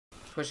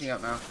Pushing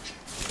up now.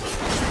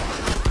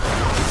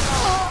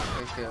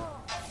 Good kill.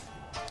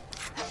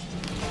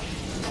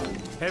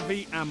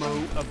 Heavy ammo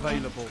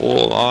available.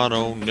 Full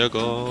auto,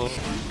 nigga.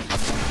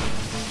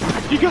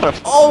 You gotta.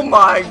 Oh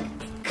my!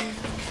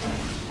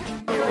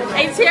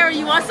 Hey Terry,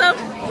 you want some?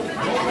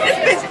 This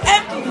bitch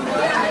empty!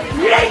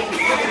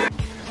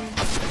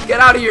 Get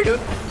out of here, dude!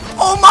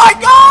 Oh my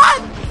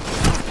god!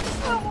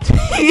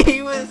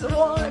 He was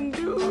one,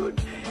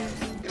 dude.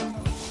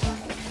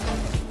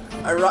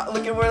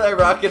 Look at where I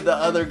rocketed the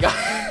other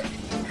guy.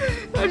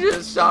 I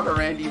just shot a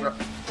Randy.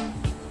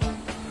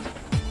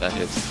 That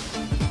hits.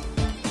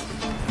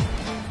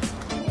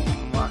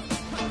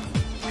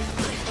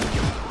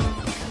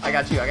 I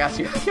got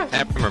you.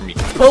 Hammer me.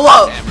 Pull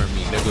up! Hammer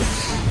me, nigga.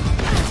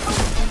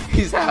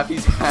 He's half.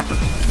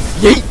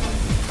 Yeet!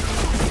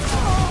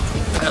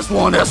 That's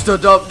one, that's the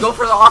dub. Go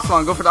for the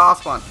Osman,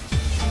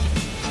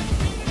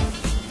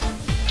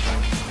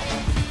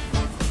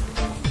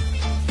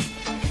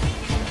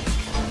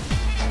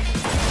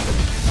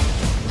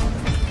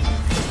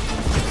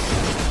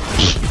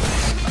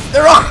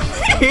 They're on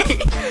me!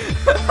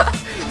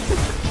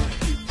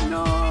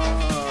 No.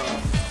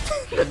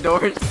 The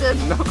door said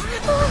no.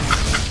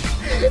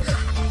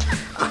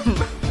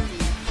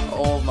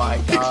 Oh my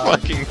god. I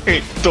fucking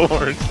hate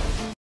doors.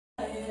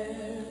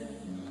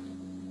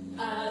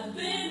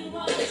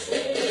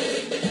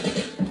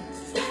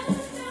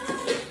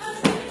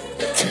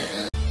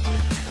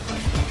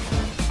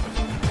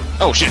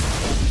 Oh shit.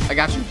 I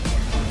got you.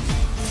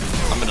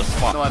 I'm in a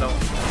spot. No, I don't.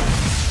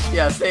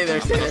 Yeah, stay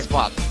there. I'm in a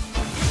spot.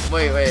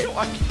 Wait.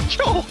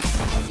 Yo!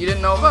 You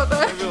didn't know about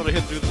that? I'd be able to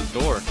hit through the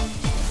door.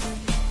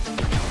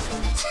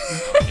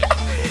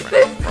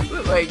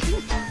 Like,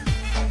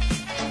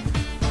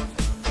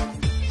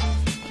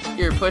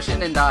 you're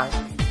pushing and die.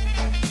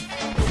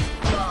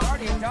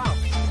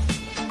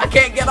 I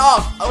can't get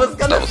off. I was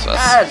gonna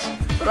smash,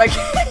 but I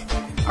can't.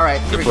 All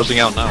right, You're pushing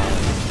out now.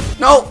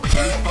 No.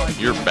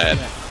 You're bad.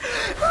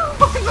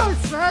 I'm not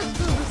smashed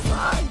to the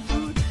side,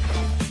 dude.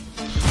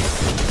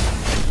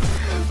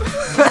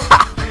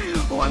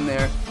 One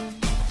there.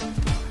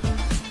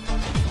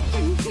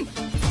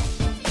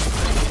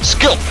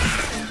 Skill.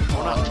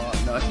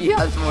 Oh no, he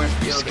has more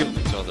skill. Skill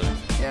each other.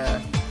 Yeah.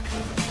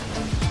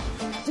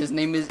 His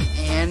name is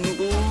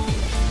Angu.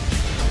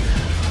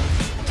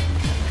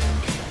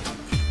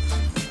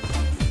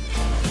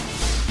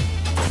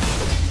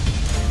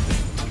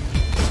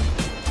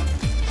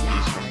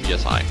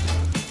 Yes, I.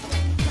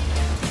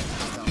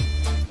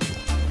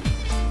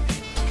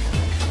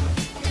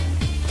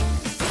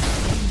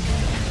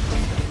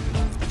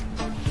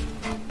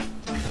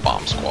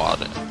 Bomb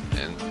squad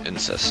and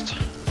incest.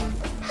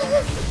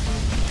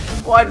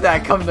 Why did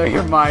that come to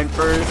your mind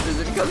first? Is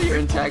it because you're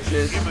in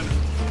Texas?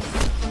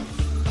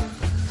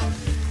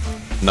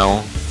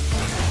 No.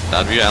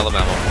 That'd be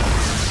Alabama.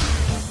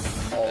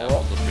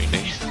 Oh.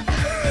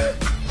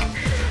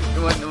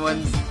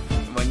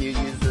 When you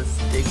use the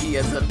sticky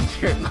as a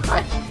pure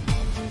knife.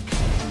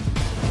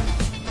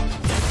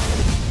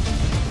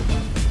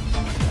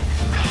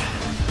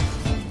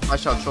 I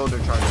shot shoulder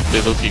charge.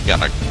 They look, you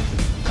gotta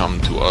come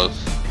to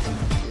us.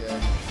 Yeah.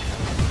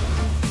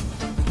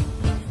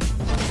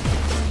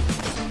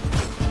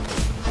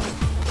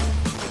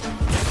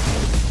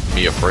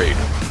 Be afraid.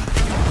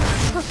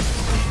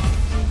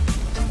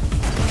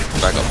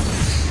 Back up.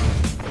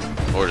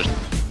 Or just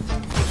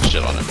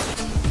shit on him.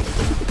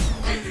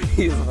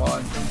 He's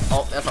one.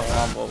 Oh, that's a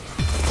wombo.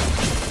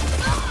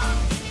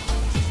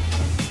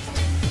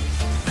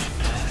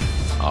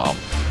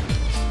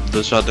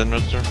 The shot didn't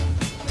register?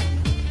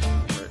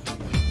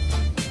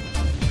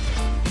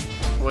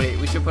 Wait,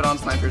 we should put on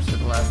snipers for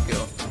the last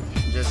kill.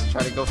 Just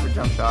try to go for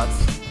jump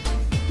shots.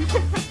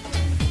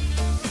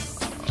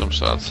 Jump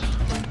shots.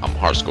 I'm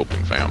hard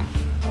scoping, fam.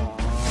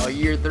 Oh,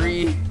 year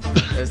 3.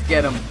 Let's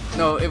get him.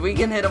 No, if we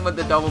can hit him with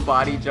the double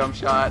body jump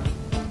shot.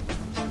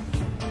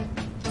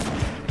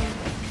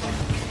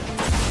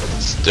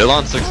 Still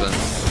on 6 or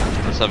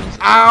 7.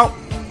 Ow!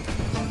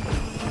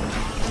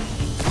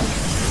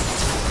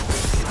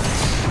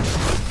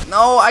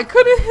 No, I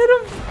couldn't hit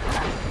him.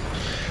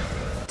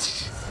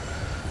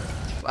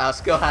 Wow,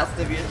 skill has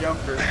to be a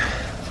jumper.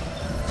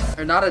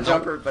 Or not a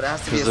jumper, but it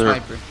has to be a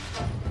sniper.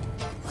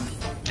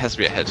 It has to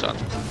be a headshot.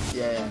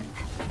 Yeah.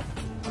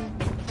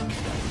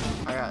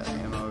 I got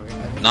ammo over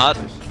here. Not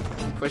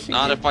pushing.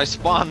 Not if I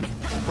spawn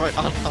right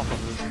on top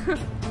of it.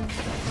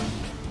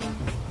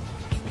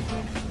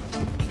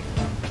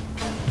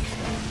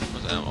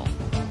 Where's ammo?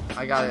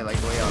 I got it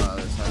like way on the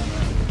other side,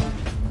 man.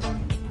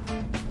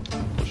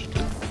 Pushed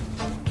it.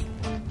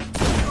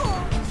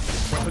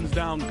 Weapons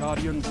down,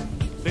 Guardians.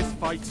 This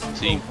fight's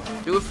See?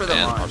 over. Do it for the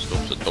And launch. hard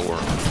scopes the door.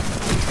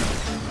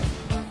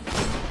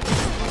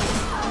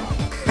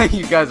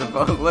 You guys are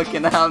both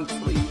looking out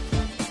and